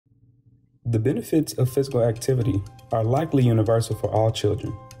The benefits of physical activity are likely universal for all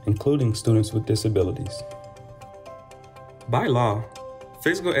children, including students with disabilities. By law,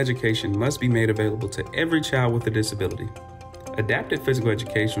 physical education must be made available to every child with a disability. Adapted physical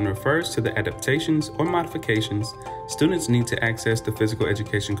education refers to the adaptations or modifications students need to access the physical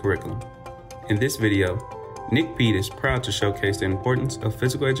education curriculum. In this video, NCPEID is proud to showcase the importance of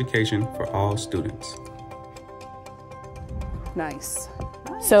physical education for all students. Nice.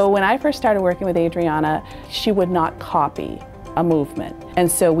 So when I first started working with Adriana, she would not copy a movement.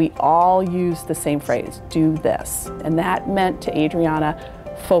 And so we all used the same phrase, do this. And that meant to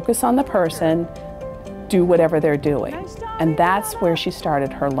Adriana, focus on the person, do whatever they're doing. And that's where she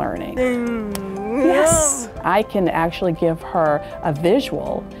started her learning. Yes. I can actually give her a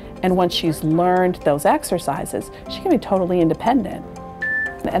visual, and once she's learned those exercises, she can be totally independent.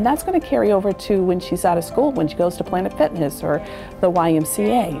 And that's going to carry over to when she's out of school, when she goes to Planet Fitness or the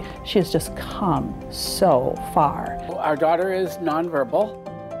YMCA. She has just come so far. Our daughter is nonverbal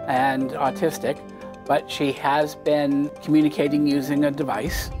and autistic, but she has been communicating using a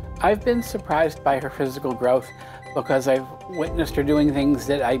device. I've been surprised by her physical growth because I've witnessed her doing things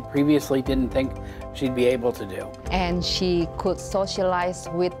that I previously didn't think she'd be able to do. And she could socialize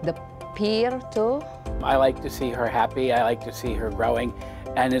with the peer too. I like to see her happy, I like to see her growing,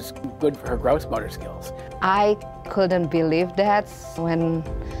 and it's good for her gross motor skills. I couldn't believe that when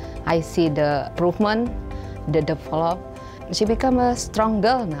I see the improvement, the develop. She become a strong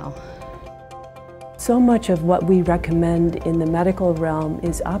girl now. So much of what we recommend in the medical realm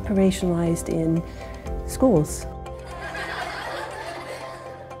is operationalized in schools.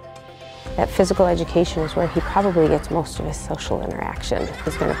 That physical education is where he probably gets most of his social interaction.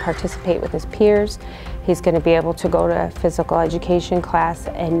 He's going to participate with his peers. He's going to be able to go to a physical education class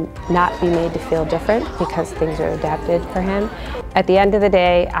and not be made to feel different because things are adapted for him. At the end of the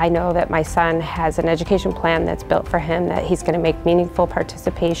day, I know that my son has an education plan that's built for him, that he's going to make meaningful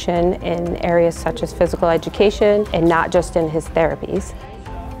participation in areas such as physical education and not just in his therapies.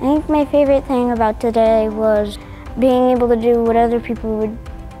 I think my favorite thing about today was being able to do what other people would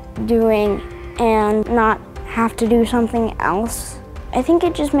doing and not have to do something else. I think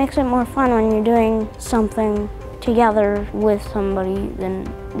it just makes it more fun when you're doing something together with somebody than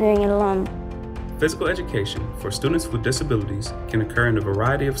doing it alone. Physical education for students with disabilities can occur in a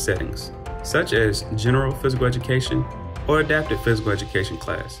variety of settings, such as general physical education or adapted physical education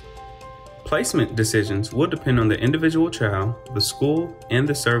class. Placement decisions will depend on the individual child, the school, and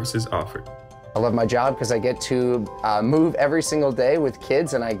the services offered. I love my job because I get to move every single day with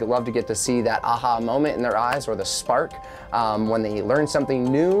kids, and I love to get to see that aha moment in their eyes or the spark when they learn something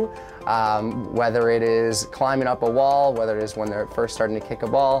new, whether it is climbing up a wall, whether it is when they're first starting to kick a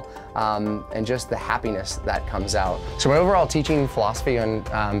ball, and just the happiness that comes out. So my overall teaching philosophy on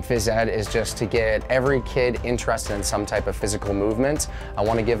phys ed is just to get every kid interested in some type of physical movement. I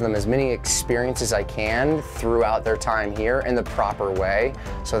want to give them as many experiences as I can throughout their time here in the proper way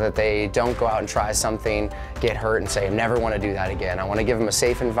so that they don't go out and try something, get hurt, and say, I never want to do that again. I want to give them a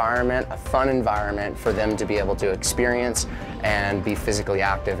safe environment, a fun environment for them to be able to experience and be physically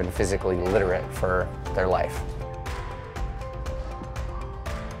active and physically literate for their life.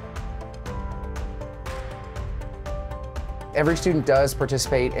 Every student does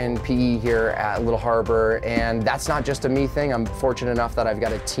participate in PE here at Little Harbor, and that's not just a me thing. I'm fortunate enough that I've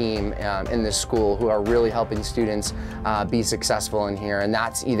got a team in this school who are really helping students be successful in here, and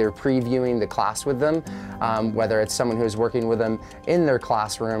that's either previewing the class with them, whether it's someone who's working with them in their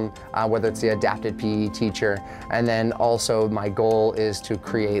classroom, whether it's the adapted PE teacher, and then also my goal is to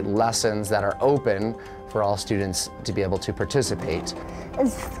create lessons that are open for all students to be able to participate.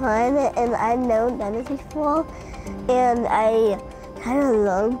 It's fun, and I've known tennis before, and I kind of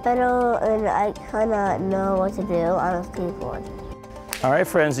learn better, and I kind of know what to do on a skateboard. All right,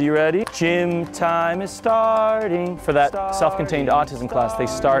 friends, are you ready? Gym time is starting. For that self-contained autism class, they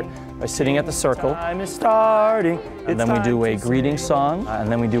start by sitting at the circle. Time is starting. And then we do a greeting song,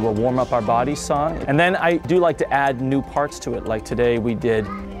 and then we do a warm up our body song. And then I do like to add new parts to it. Like today we did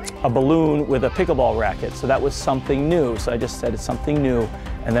a balloon with a pickleball racket. So that was something new. So I just said it's something new,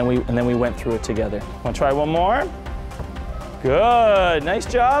 and then we went through it together. Want to try one more? Good, nice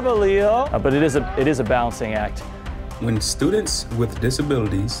job, Aaliyah. But it is a balancing act. When students with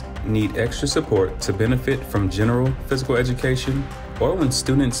disabilities need extra support to benefit from general physical education, or when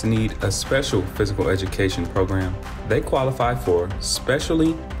students need a special physical education program, they qualify for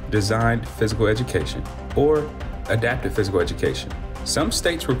specially designed physical education or adapted physical education. Some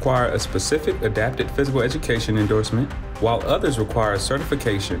states require a specific adapted physical education endorsement, while others require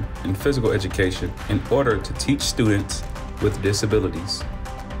certification in physical education in order to teach students with disabilities.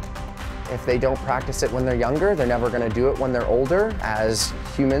 If they don't practice it when they're younger, they're never going to do it when they're older. As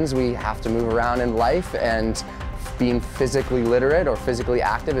humans, we have to move around in life, and being physically literate or physically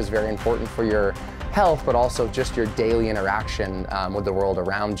active is very important for your health, but also just your daily interaction with the world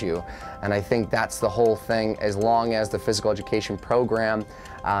around you. And I think that's the whole thing. As long as the physical education program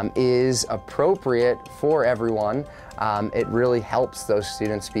is appropriate for everyone, it really helps those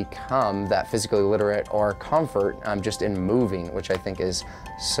students become that physically literate or comfort just in moving, which I think is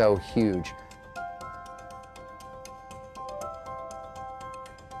so huge.